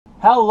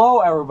Hello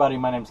everybody,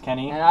 my name's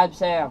Kenny. And I'm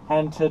Sam.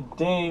 And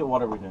today,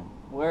 what are we doing?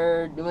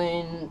 We're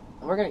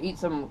gonna eat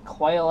some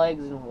quail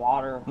eggs in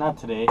water. Not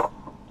today.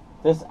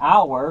 This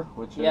hour,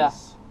 which is... I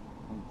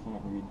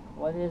can't read.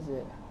 What is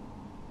it?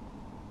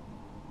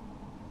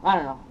 I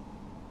don't know.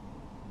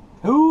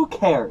 Who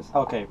cares?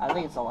 Okay. I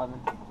think it's 11.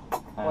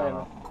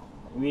 Whatever.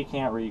 We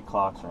can't read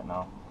clocks right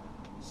now.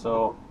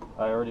 So,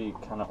 I already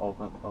kind of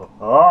opened...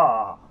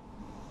 Oh,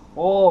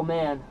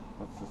 man.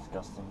 That's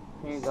disgusting.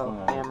 Here you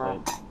go, camera.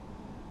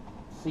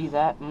 See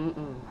that?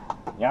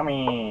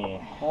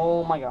 Yummy.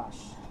 Oh my gosh.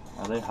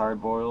 Are they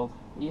hard-boiled?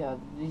 Yeah,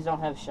 these don't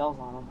have shells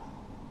on them.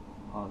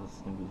 Oh, this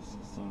is going to be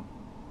disgusting.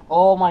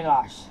 Oh my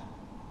gosh.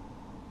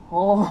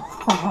 Oh.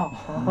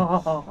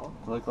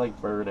 They look like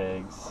bird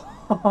eggs.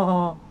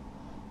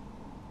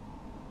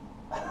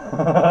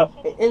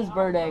 It is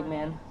bird egg,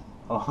 man.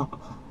 Oh.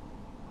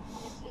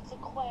 It's a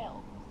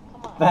quail.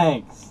 Come on.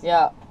 Thanks.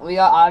 Yeah, we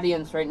got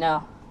audience right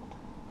now.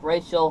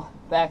 Rachel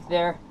back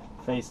there.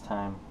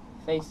 FaceTime.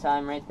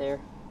 FaceTime right there.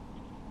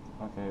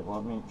 Okay,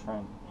 let me try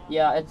and...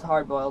 Yeah, it's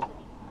hard boiled.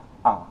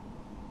 Ah.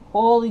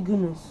 Holy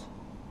goodness.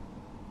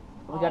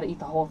 We gotta eat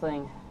the whole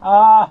thing.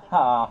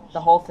 Ah. The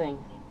whole thing.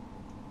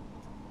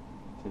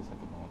 Tastes like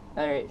a egg.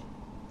 Alright.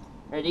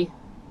 Ready?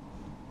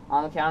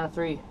 On the count of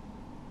 3.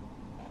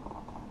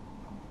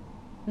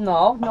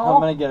 No. I'm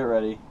gonna get it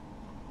ready.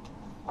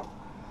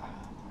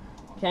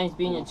 Kenny's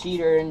being a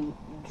cheater and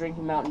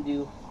drinking Mountain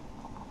Dew.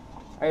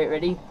 Alright,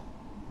 ready?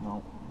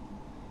 No.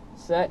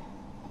 Set.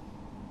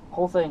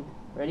 Whole thing.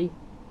 Ready?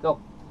 Go.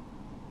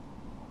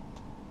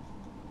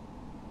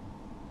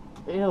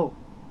 Ew.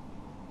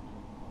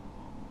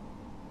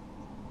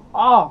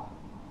 Oh.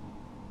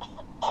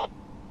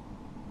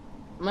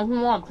 Makes me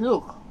want to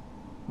puke.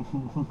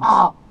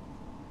 Ah.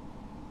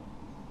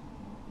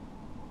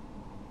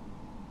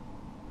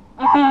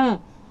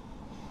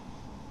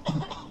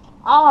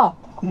 Ah.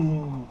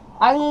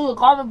 I need a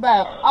carpet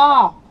bag.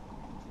 Ah.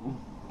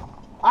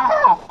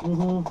 Ah.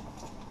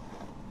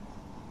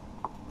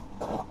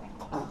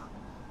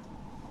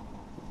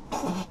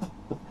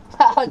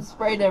 It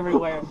sprayed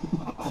everywhere.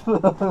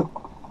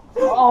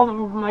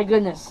 Oh my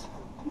goodness.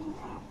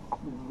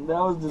 That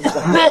was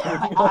disgusting.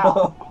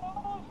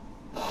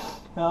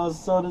 That was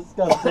so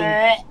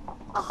disgusting.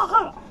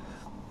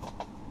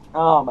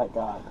 Oh my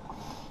god.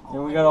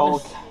 And we got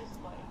all...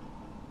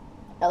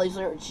 At least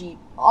they were cheap.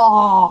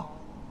 Oh,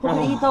 who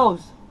can eat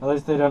those? At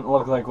least they don't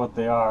look like what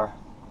they are.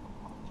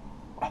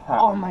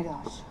 Oh my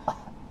gosh.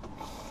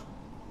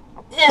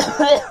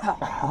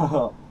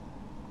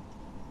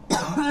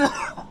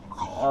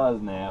 That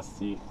was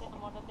nasty.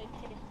 What do they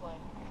taste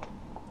like?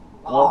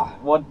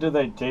 What do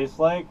they taste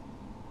like?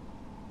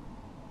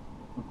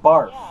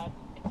 Barf. Yeah,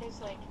 it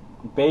tastes like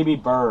Baby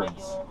birds.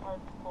 regular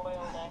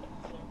hard-boiled eggs.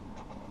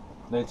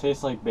 They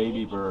taste like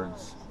baby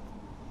birds.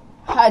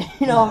 How do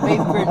you know what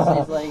baby birds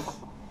taste like?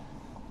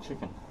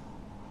 Chicken.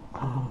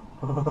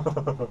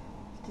 It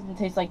didn't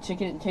taste like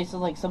chicken, it tasted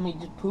like somebody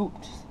just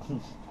pooped.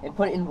 They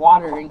put it in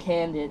water and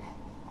canned it.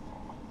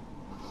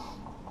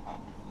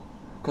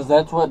 Because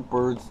that's what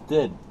birds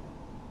did.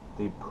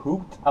 They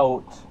pooped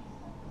out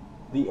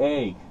the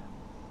egg.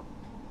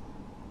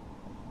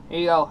 Here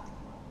you go.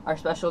 Our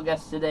special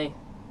guest today,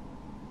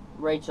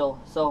 Rachel.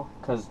 So,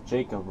 Because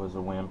Jacob was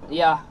a wimp.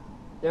 yeah,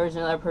 there is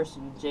another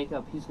person,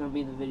 Jacob. He's going to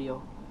be in the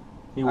video.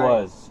 He All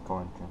was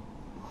going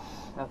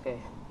to. Okay.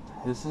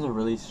 This is a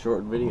really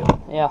short video.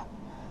 Yeah.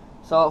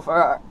 So, for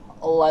our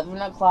 11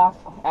 o'clock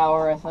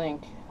hour, I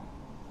think.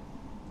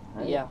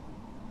 Right? Yeah,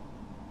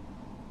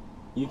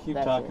 You keep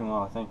That's talking it.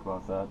 while I think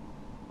about that.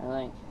 I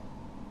think.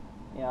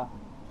 Yeah.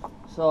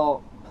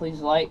 So,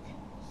 please like,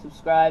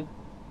 subscribe,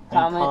 And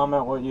comment.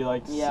 comment what you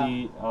like to Yeah.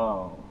 see.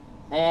 Oh.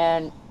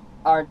 And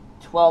our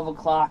 12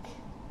 o'clock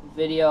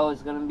video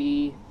is going to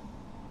be,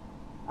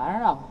 I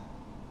don't know,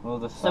 We'll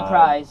decide.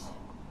 surprise.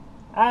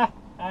 Ah.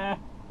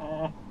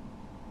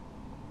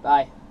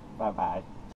 Bye. Bye-bye.